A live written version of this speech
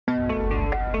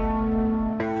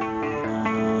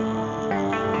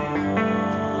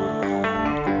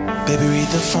Baby, read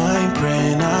the fine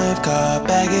print. I've got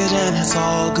baggage and it's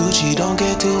all Gucci. Don't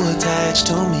get too attached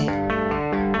to me.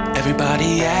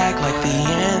 Everybody act like the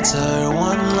answer.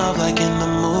 One love like in the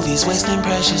movies. Wasting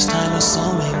precious time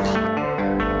assuming.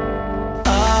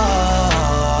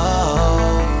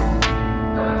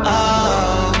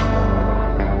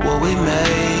 What we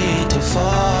made to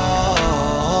fall.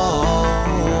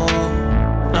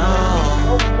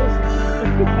 No,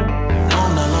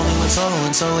 I'm not lonely when solo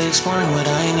and solely exploring what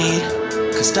I need.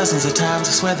 Cause dozens of times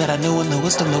I swear that I knew when the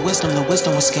wisdom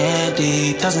was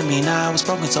scanty. Doesn't mean I was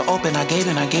broken, so open, I gave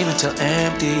till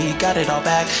empty. Got it all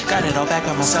back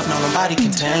by myself, now nobody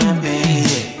can tempt me.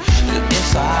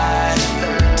 If I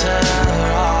turn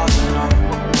off,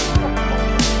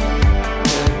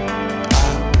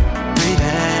 breathe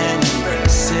in,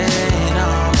 sit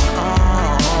on my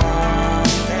own.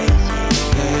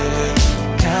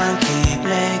 Can't keep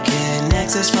making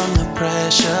exits from the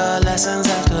pressure. Lessons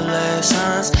after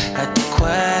lessons, had to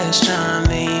question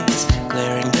these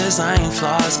glaring design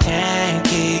flaws. Can't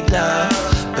keep love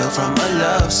built from a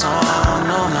love song.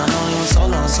 No, I'm not only with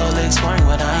solo and solely exploring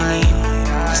what I need.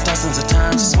 Cause dozens of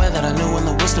times I swear that I knew when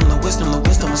the wisdom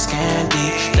was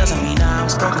scanty. Doesn't mean I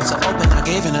was broken, so open, I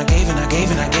gave it. And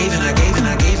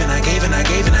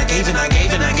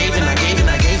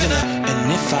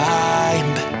if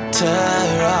I'm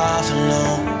better off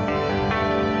alone,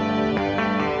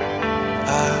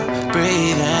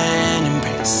 breathe in,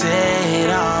 embrace it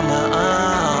on my own.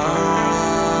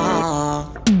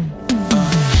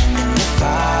 And if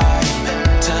I'm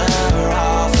better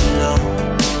off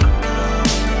alone,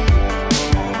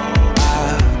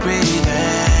 breathe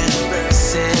in,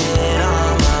 embrace it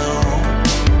on my own,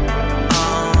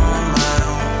 on my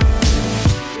own.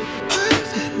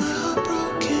 I've had my heart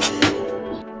broken,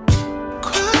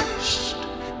 crushed,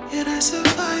 yet I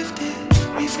survived it.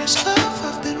 Refreshed love,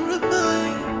 I've been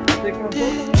reminded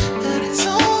that it's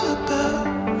all about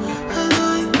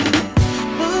alignment.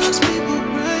 Most people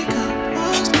break up,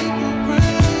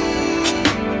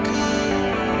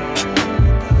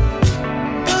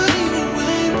 but even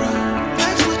when broke,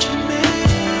 life's what you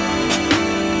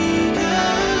make it.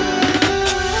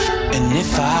 And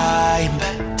if I'm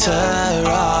better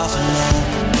off alone,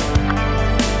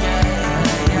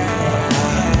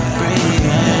 breathe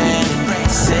in,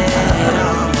 embrace it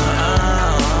on.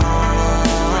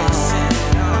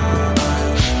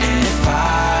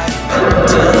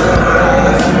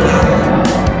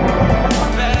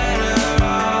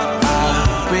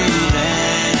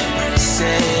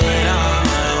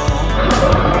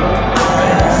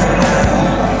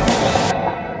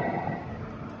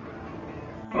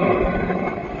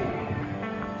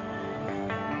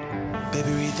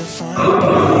 Baby, read the fine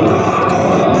print. I've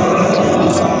got baggage and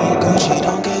it's all Gucci.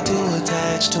 Don't get too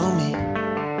attached to me.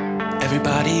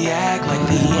 Everybody act like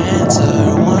the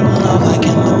answer. One love like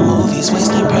in the movies.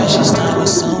 Wasting precious time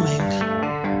assuming.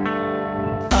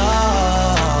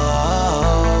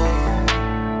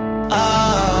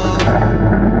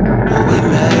 What we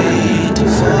made to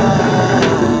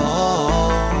fall.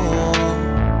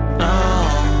 No,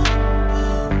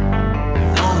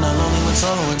 I'm not lonely when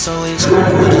solo and solely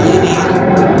exploring what I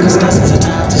need. Cause dozens of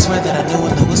times I swear that I knew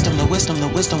when the wisdom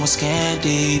was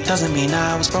scanty. Doesn't mean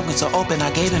I was broken, so open,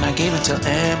 I gave it till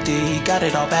empty. Got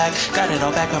it all back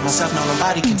by myself, now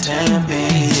nobody can tempt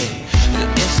me.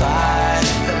 If I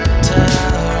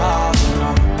turn off,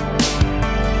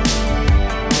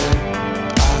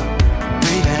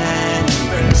 breathe in,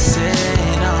 embrace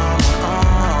it on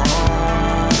my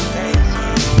own.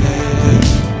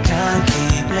 Can't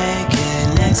keep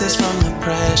making exits from the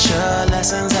pressure.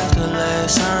 Lessons after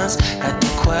lessons, had to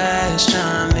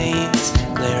question these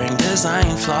glaring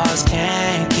design flaws.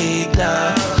 Can't keep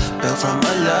love built from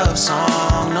a love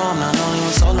song. No, I'm not only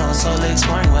with solo and solely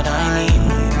exploring what I need.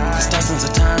 Cause dozens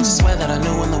of times I swear that I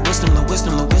knew when the wisdom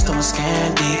was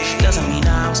scanty. Doesn't mean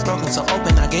I was broken, so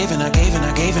open, I gave it. And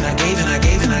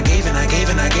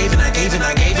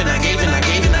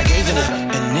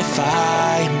if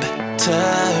I'm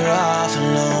better off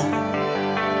alone,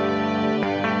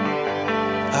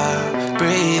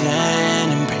 breathe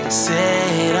in, embrace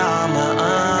it on my own.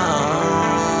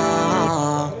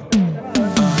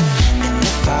 And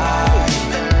if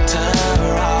I'm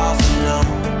better off alone,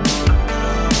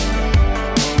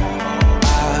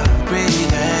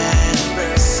 breathe in,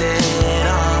 embrace it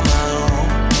on my own,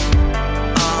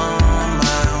 on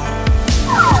my own.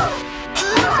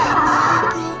 I've had my heart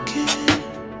broken,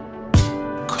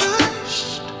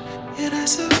 crushed, yet I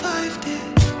survived it.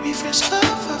 Refreshed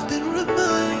love, I've been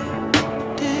reminded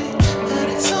that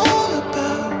it's all about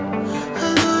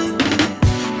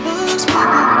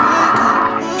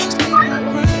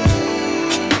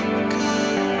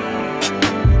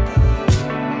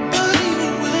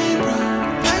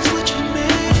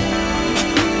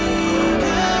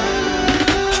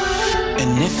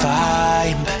if I